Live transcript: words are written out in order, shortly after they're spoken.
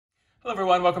Hello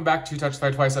everyone, welcome back to Touch the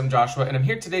Fire Twice. I'm Joshua, and I'm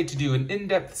here today to do an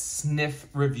in-depth sniff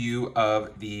review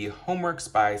of the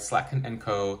HomeWorx by Slatkin &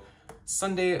 Co.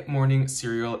 Sunday Morning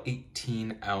Cereal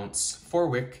 18-ounce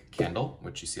 4-wick candle,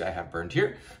 which you see I have burned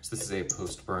here. So this is a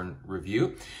post-burn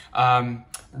review.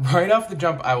 Right off the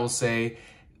jump, I will say,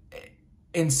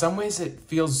 in some ways it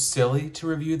feels silly to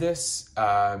review this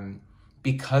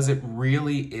because it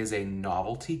really is a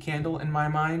novelty candle in my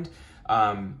mind.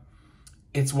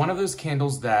 It's one of those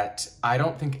candles that I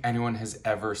don't think anyone has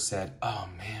ever said, oh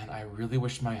man, I really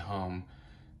wish my home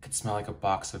could smell like a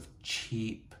box of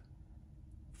cheap,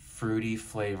 fruity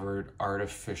flavored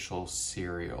artificial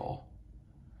cereal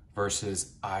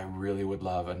versus I really would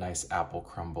love a nice apple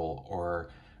crumble or,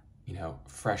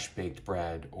 fresh baked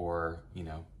bread or,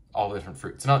 all the different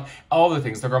fruits and all the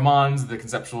things, the gourmands, the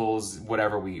conceptuals,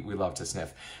 whatever we love to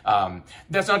sniff.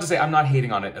 That's not to say I'm not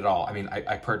hating on it at all. I mean,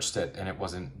 I purchased it and it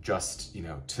wasn't just,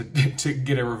 to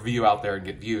get a review out there and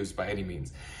get views by any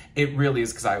means. It really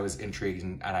is because I was intrigued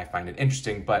and I find it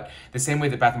interesting. But the same way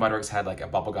that Bath & Body Works had like a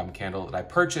bubblegum candle that I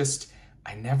purchased,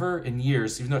 I never in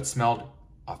years, even though it smelled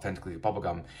authentically like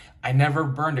bubblegum, I never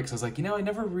burned it because I was like,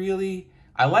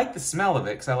 I like the smell of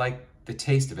it because I like the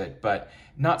taste of it, but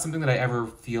not something that I ever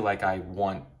feel like I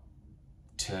want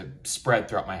to spread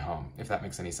throughout my home, if that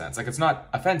makes any sense. Like, it's not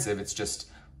offensive, it's just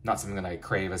not something that I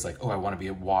crave as like, oh, I want to be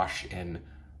awash in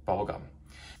bubblegum.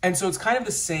 And so it's kind of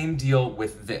the same deal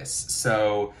with this.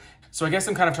 So I guess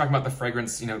I'm kind of talking about the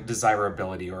fragrance,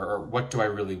 desirability, or what do I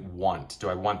really want? Do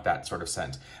I want that sort of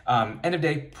scent? End of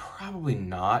day, probably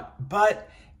not, but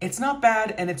it's not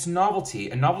bad and it's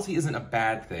novelty, and novelty isn't a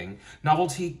bad thing.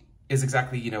 Novelty is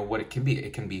exactly, what it can be.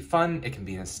 It can be fun, it can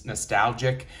be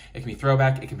nostalgic, it can be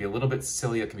throwback, it can be a little bit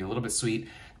silly, it can be a little bit sweet.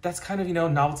 That's kind of,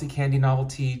 novelty candy,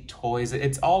 novelty toys.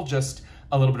 It's all just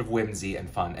a little bit of whimsy and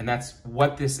fun. And that's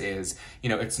what this is.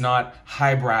 It's not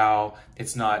highbrow,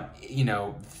 it's not,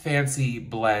 fancy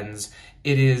blends.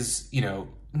 It is,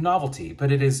 novelty,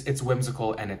 but it's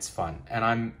whimsical and it's fun.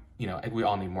 And we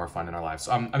all need more fun in our lives.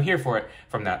 So I'm here for it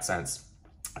from that sense.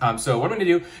 So what I'm gonna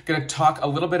do, gonna talk a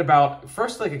little bit about,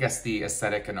 first, I guess the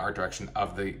aesthetic and art direction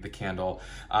of the candle.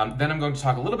 Then I'm going to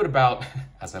talk a little bit about,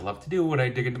 as I love to do when I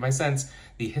dig into my scents,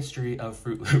 the history of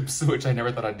Fruit Loops, which I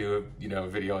never thought I'd do a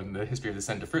video on the history of the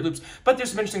scent of Fruit Loops, but there's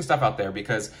some interesting stuff out there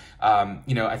because, I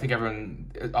think everyone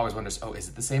always wonders, oh, is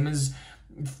it the same as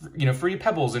Fruity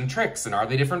Pebbles and Tricks, and are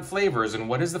they different flavors, and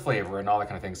what is the flavor, and all that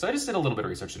kind of thing. So I just did a little bit of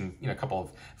research and a couple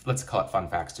of, let's call it, fun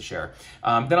facts to share.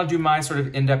 Then I'll do my sort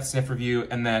of in-depth sniff review,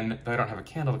 and then, though I don't have a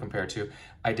candle to compare to,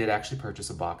 I did actually purchase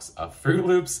a box of Fruit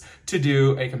Loops to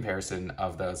do a comparison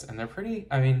of those, and they're pretty,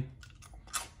 I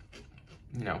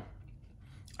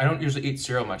don't usually eat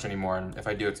cereal much anymore, and if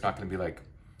I do, it's not going to be like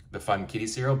the fun kiddie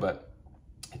cereal, but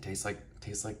it tastes like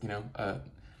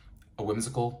a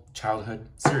whimsical childhood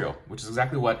cereal, which is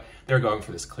exactly what they're going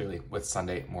for this clearly with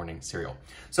Sunday morning cereal.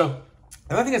 So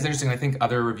another thing that's interesting, I think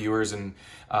other reviewers and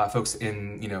folks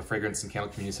in fragrance and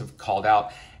candle communities have called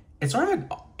out, it's sort of an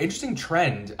interesting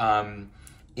trend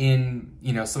in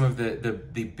some of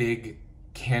the big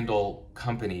candle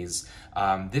companies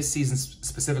this season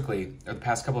specifically, or the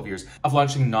past couple of years, of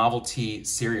launching novelty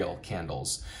cereal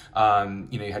candles.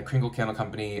 You had Kringle Candle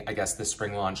Company, I guess this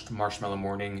spring launched Marshmallow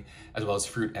Morning, as well as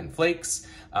Fruit and Flakes.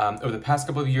 Over the past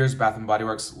couple of years, Bath & Body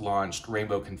Works launched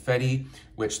Rainbow Confetti,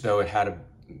 which, though it had a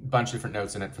bunch of different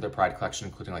notes in it for their Pride collection,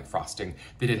 including like frosting,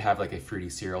 they did have like a fruity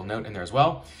cereal note in there as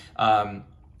well.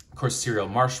 Of course, Cereal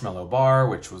Marshmallow Bar,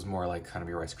 which was more like kind of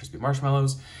your Rice Krispie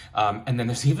marshmallows. And then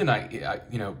there's even,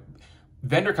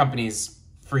 vendor companies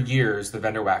for years, the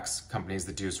vendor wax companies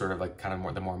that do sort of like kind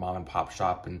of the more mom and pop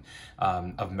shop and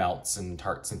of melts and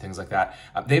tarts and things like that.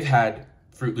 They've had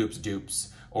Fruit Loops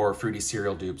dupes, or fruity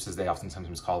cereal dupes, as they often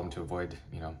sometimes call them to avoid,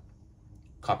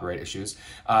 copyright issues,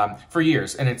 for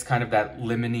years. And it's kind of that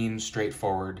limonene,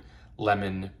 straightforward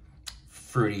lemon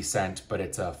fruity scent, but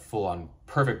it's a full-on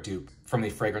perfect dupe from the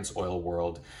fragrance oil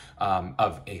world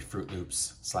of a Fruit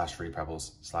Loops / Fruity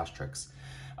Pebbles / Tricks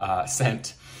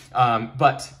scent.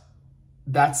 But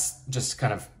that's just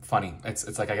kind of funny.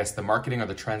 It's like, I guess the marketing or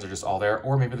the trends are just all there,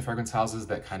 or maybe the fragrance houses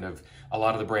that kind of a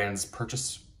lot of the brands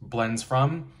purchase blends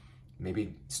from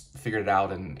maybe figured it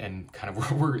out and kind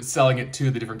of we're selling it to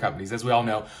the different companies. As we all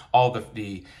know, all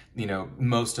the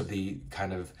most of the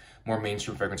kind of more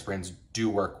mainstream fragrance brands do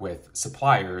work with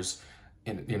suppliers.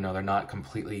 And, they're not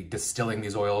completely distilling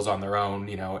these oils on their own,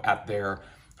 at their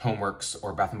HomeWorx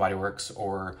or Bath & Body Works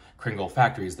or Kringle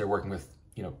factories. They're working with,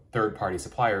 third-party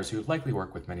suppliers who likely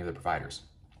work with many of the providers.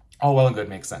 All well and good,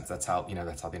 makes sense. That's how,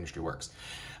 that's how the industry works.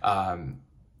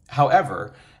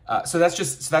 However, so that's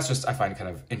just, I find kind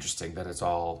of interesting that it's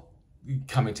all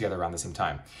coming together around the same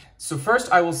time. So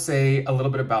first I will say a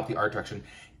little bit about the art direction.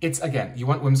 It's, again, you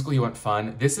want whimsical, you want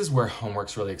fun. This is where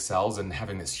HomeWorx really excels, and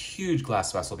having this huge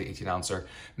glass vessel, the 18-ouncer,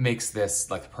 makes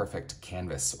this like the perfect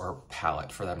canvas or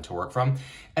palette for them to work from.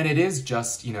 And it is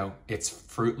just, you know, it's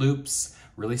Fruit Loops,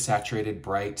 really saturated,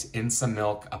 bright, in some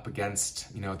milk up against,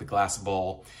 you know, the glass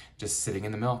bowl, just sitting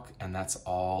in the milk, and that's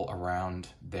all around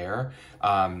there.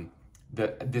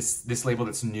 This label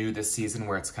that's new this season,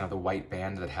 where it's kind of the white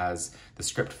band that has the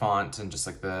script font and just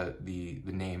like the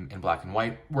name in black and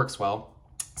white, works well.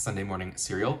 Sunday morning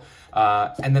cereal.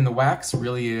 And then the wax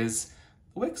really is,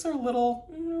 the wicks are a little,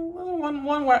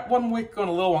 one wick going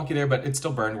a little wonky there, but it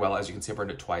still burned well. As you can see, I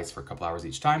burned it twice for a couple hours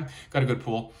each time. Got a good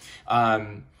pool.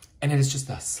 And it is just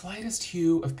the slightest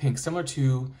hue of pink, similar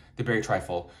to the berry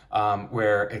trifle,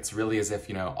 where it's really as if,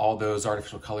 you know, all those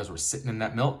artificial colors were sitting in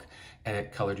that milk, and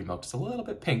it colored your milk just a little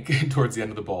bit pink towards the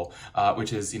end of the bowl,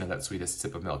 which is, you know, that sweetest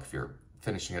sip of milk if you're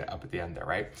finishing it up at the end there,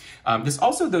 right? This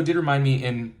also, though, did remind me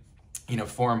in, you know,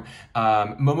 form,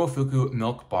 Momofuku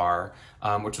Milk Bar,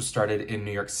 which was started in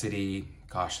New York City,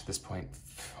 gosh, at this point,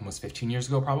 almost 15 years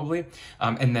ago, probably.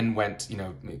 And then went, you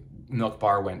know, Milk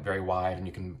Bar went very wide, and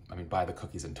you can, I mean, buy the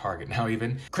cookies in Target now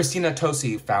even. Christina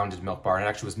Tosi founded Milk Bar, and it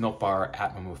actually was Milk Bar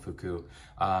at Momofuku,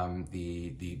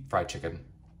 the fried chicken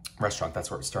restaurant. That's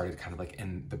where it started, kind of like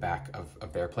in the back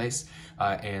of their place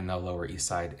in the Lower East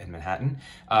Side in Manhattan.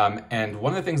 And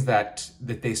one of the things that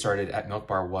they started at Milk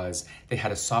Bar was they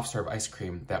had a soft serve ice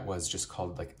cream that was just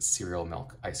called like cereal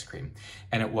milk ice cream.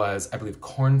 And it was, I believe,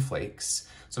 cornflakes.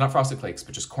 So not Frosted Flakes,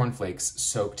 but just cornflakes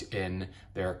soaked in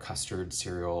their custard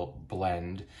cereal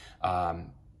blend,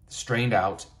 strained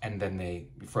out, and then they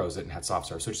froze it and had soft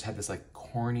serve. So it just had this like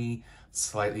corny,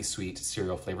 slightly sweet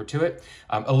cereal flavor to it.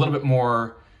 A little bit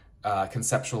more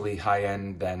conceptually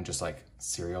high-end than just like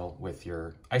cereal with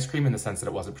your ice cream, in the sense that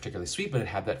it wasn't particularly sweet, but it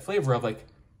had that flavor of like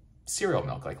cereal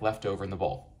milk, like left over in the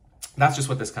bowl. That's just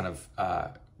what this kind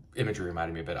of imagery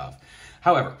reminded me a bit of.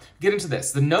 However, get into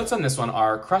this. The notes on this one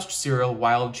are crushed cereal,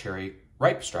 wild cherry,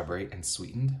 ripe strawberry, and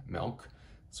sweetened milk.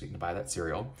 Sweetened by that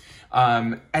cereal.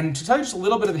 And to tell you just a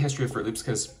little bit of the history of Fruit Loops,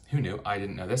 because who knew? I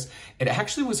didn't know this. It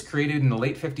actually was created in the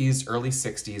late 50s, early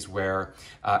 60s, where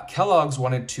Kellogg's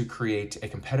wanted to create a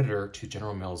competitor to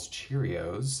General Mills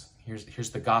Cheerios. Here's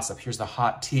the gossip. Here's the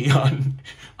hot tea on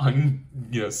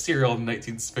you know, cereal in the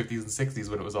 1950s and 60s,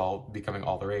 when it was all becoming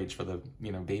all the rage for the,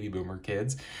 you know, baby boomer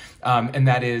kids. And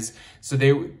that is, so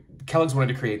Kellogg's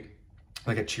wanted to create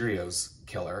like a Cheerios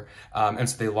killer. And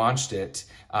so they launched it.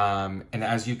 And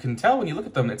as you can tell when you look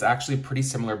at them, it's actually a pretty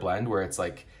similar blend, where it's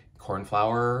like corn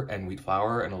flour and wheat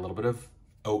flour and a little bit of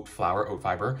oat flour, oat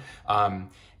fiber. And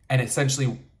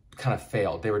essentially kind of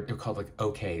failed. They were called like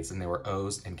OKs, and they were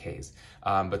O's and K's,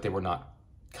 but they were not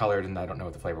colored, and I don't know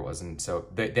what the flavor was. And so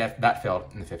that failed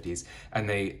in the 50s. And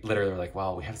they literally were like,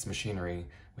 well, we have this machinery,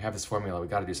 we have this formula, we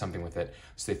got to do something with it.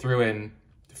 So they threw in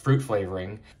fruit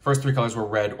flavoring. First three colors were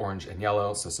red, orange, and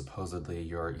yellow. So supposedly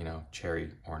your, you know, cherry,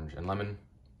 orange, and lemon.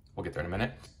 We'll get there in a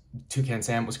minute. Toucan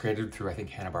Sam was created through, I think,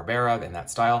 Hanna-Barbera in that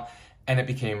style, and it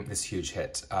became this huge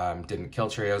hit. Didn't kill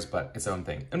Cheerios, but its own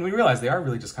thing. And we realized they are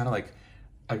really just kind of like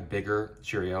a bigger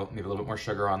Cheerio, maybe a little bit more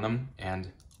sugar on them,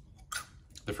 and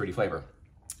the fruity flavor.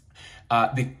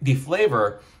 The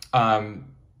flavor,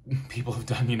 people have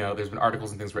done, you know, there's been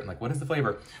articles and things written like, what is the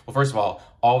flavor? Well, first of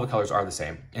all the colors are the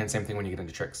same. And same thing when you get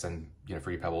into Trix and, you know,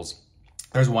 Fruity Pebbles.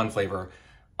 There's one flavor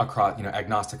across, you know,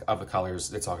 agnostic of the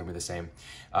colors. It's all gonna be the same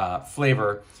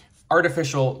flavor.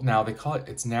 Artificial, now they call it,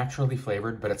 it's naturally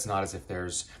flavored, but it's not as if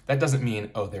that doesn't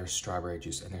mean, oh, there's strawberry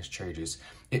juice and there's cherry juice.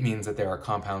 It means that there are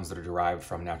compounds that are derived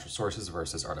from natural sources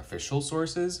versus artificial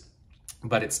sources,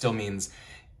 but it still means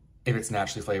if it's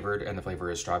naturally flavored and the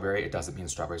flavor is strawberry, it doesn't mean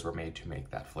strawberries were made to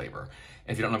make that flavor.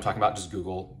 And if you don't know what I'm talking about, just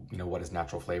Google, you know, what is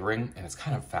natural flavoring, and it's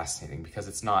kind of fascinating because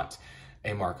it's not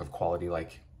a mark of quality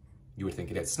like you would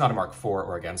think it is. It's not a mark for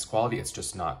or against quality. It's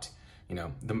just not, you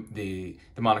know, the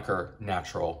moniker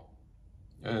natural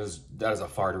that is a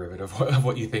far derivative of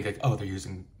what you think, like, oh, they're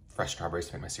using fresh strawberries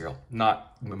to make my cereal.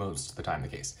 Not most of the time the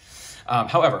case.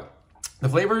 However, the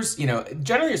flavors, you know,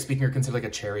 generally speaking, are considered like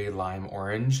a cherry, lime,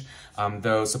 orange,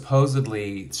 though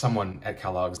supposedly someone at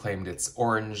Kellogg's claimed it's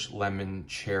orange, lemon,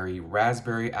 cherry,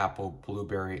 raspberry, apple,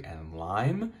 blueberry, and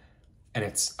lime. And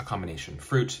it's a combination,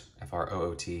 fruit,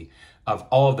 F-R-O-O-T, of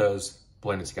all of those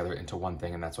blended together into one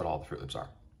thing, and that's what all the Fruit Loops are.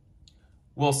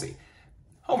 We'll see.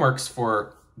 HomeWorx,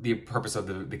 for the purpose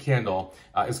of the candle,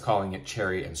 is calling it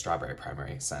cherry and strawberry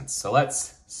primary scents. So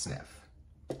let's sniff.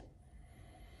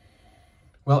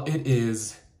 Well, it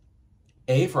is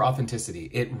A for authenticity.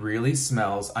 It really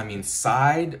smells, I mean,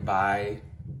 side by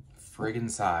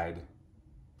friggin' side,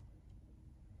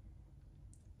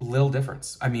 little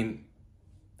difference. I mean,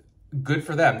 good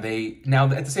for them.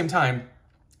 Now at the same time,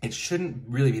 it shouldn't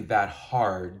really be that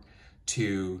hard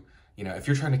to, you know, if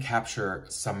you're trying to capture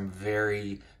some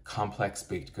very complex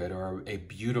baked good or a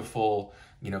beautiful,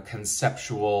 you know,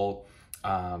 conceptual,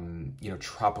 you know,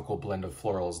 tropical blend of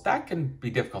florals, that can be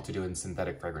difficult to do in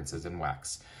synthetic fragrances and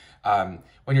wax.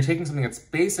 When you're taking something that's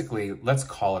basically, let's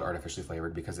call it artificially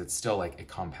flavored because it's still like a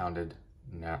compounded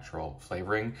natural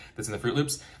flavoring that's in the Fruit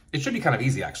Loops, it should be kind of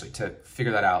easy actually to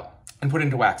figure that out and put it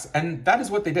into wax. And that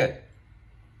is what they did.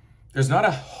 There's not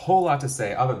a whole lot to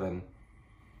say other than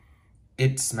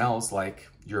it smells like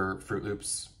your Fruit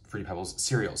Loops, Fruity Pebbles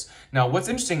cereals. Now, what's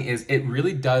interesting is it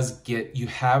really does you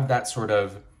have that sort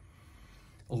of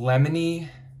lemony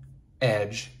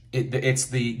edge.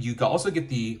 You also get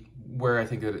where I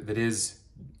think that is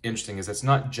interesting is it's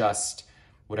not just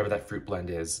whatever that fruit blend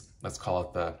is. Let's call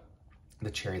it the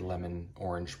cherry, lemon,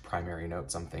 orange primary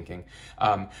notes, I'm thinking.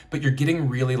 But you're getting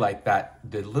really like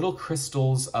the little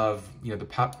crystals of, you know,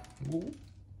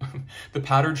 the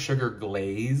powdered sugar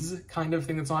glaze kind of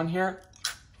thing that's on here.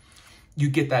 You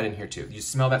get that in here too. You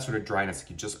smell that sort of dryness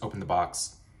like you just opened the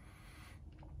box.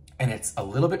 And it's a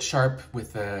little bit sharp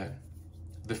with the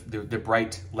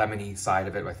bright lemony side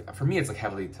of it. For me, it's like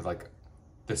heavily to like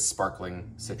this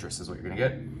sparkling citrus is what you're gonna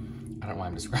get. I don't know why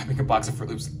I'm describing a box of Fruit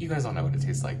Loops. You guys don't know what it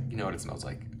tastes like. You know what it smells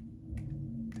like.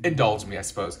 Indulge me, I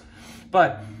suppose.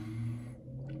 But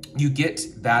you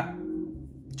get that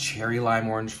cherry lime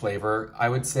orange flavor. I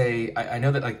would say, I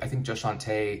know that like, I think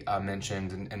Joshante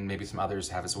mentioned, and maybe some others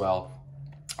have as well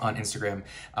on Instagram,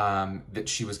 that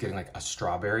she was getting like a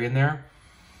strawberry in there.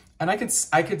 And I could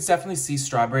definitely see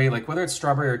strawberry, like whether it's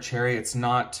strawberry or cherry, it's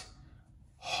not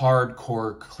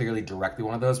hardcore, clearly directly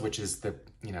one of those, which is the,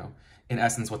 you know, in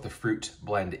essence what the fruit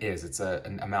blend is. It's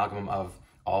an amalgam of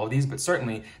all of these, but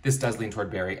certainly this does lean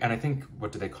toward berry. And I think,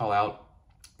 what do they call out?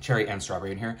 Cherry and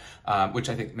strawberry in here, which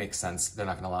I think makes sense. They're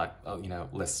not gonna you know,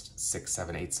 list 6,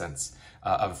 7, 8 cents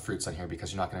of fruits on here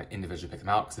because you're not gonna individually pick them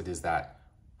out because it is that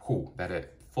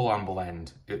full-on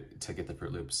blend to get the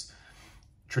Fruit Loops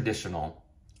traditional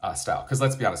style. Because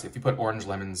let's be honest, if you put orange,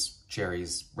 lemons,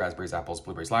 cherries, raspberries, apples,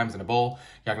 blueberries, limes in a bowl,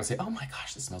 you're not gonna say, oh my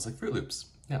gosh, this smells like Fruit Loops.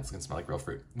 Yeah, it's gonna smell like real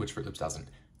fruit, which Fruit Loops doesn't,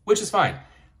 which is fine.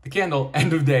 The candle,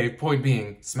 end of day, point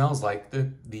being, smells like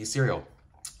the cereal.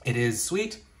 It is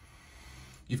sweet.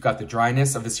 You've got the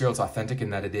dryness of the cereal. It's authentic in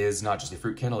that it is not just a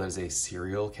fruit candle, it is a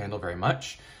cereal candle very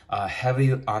much.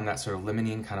 Heavy on that sort of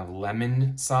limonene kind of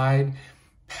lemon side,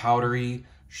 powdery,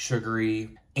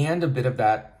 sugary, and a bit of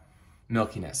that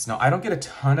milkiness. Now, I don't get a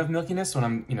ton of milkiness when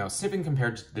I'm, you know, sniffing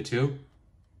compared to the two.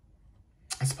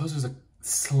 I suppose there's a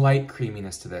slight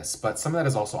creaminess to this, but some of that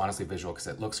is also honestly visual because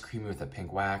it looks creamy with the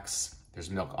pink wax. There's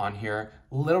milk on here.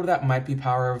 A little of that might be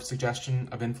power of suggestion,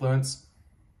 of influence.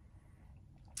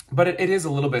 But it is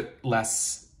a little bit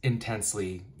less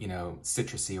intensely, you know,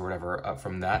 citrusy or whatever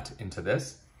from that into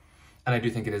this. And I do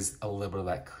think it is a little bit of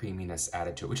that creaminess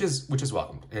added to it, which is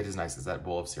welcomed. It is nice as that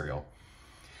bowl of cereal.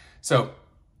 So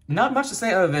not much to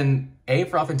say other than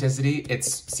for authenticity, it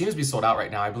seems to be sold out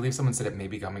right now. I believe someone said it may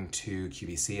be coming to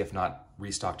QVC, if not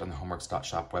restocked on the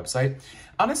HomeWorx.shop website.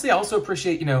 Honestly, I also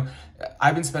appreciate, you know,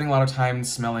 I've been spending a lot of time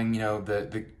smelling, you know,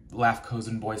 the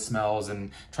Lafkozen boy smells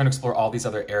and trying to explore all these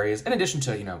other areas, in addition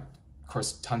to, you know, of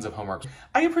course, tons of HomeWorx.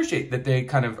 I appreciate that they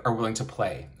kind of are willing to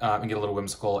play and get a little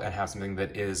whimsical and have something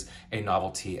that is a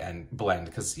novelty and blend,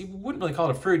 because you wouldn't really call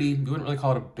it a fruity, you wouldn't really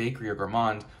call it a bakery or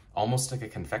gourmand, almost like a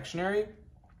confectionery,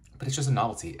 but it's just a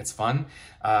novelty. It's fun.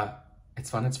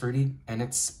 It's fruity, and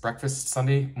it's breakfast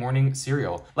Sunday morning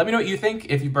cereal. Let me know what you think,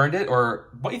 if you burned it,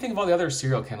 or what you think of all the other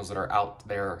cereal candles that are out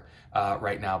there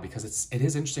right now, because it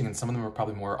is interesting, and some of them are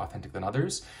probably more authentic than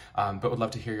others, but would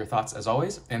love to hear your thoughts as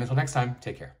always. And until next time,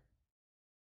 take care.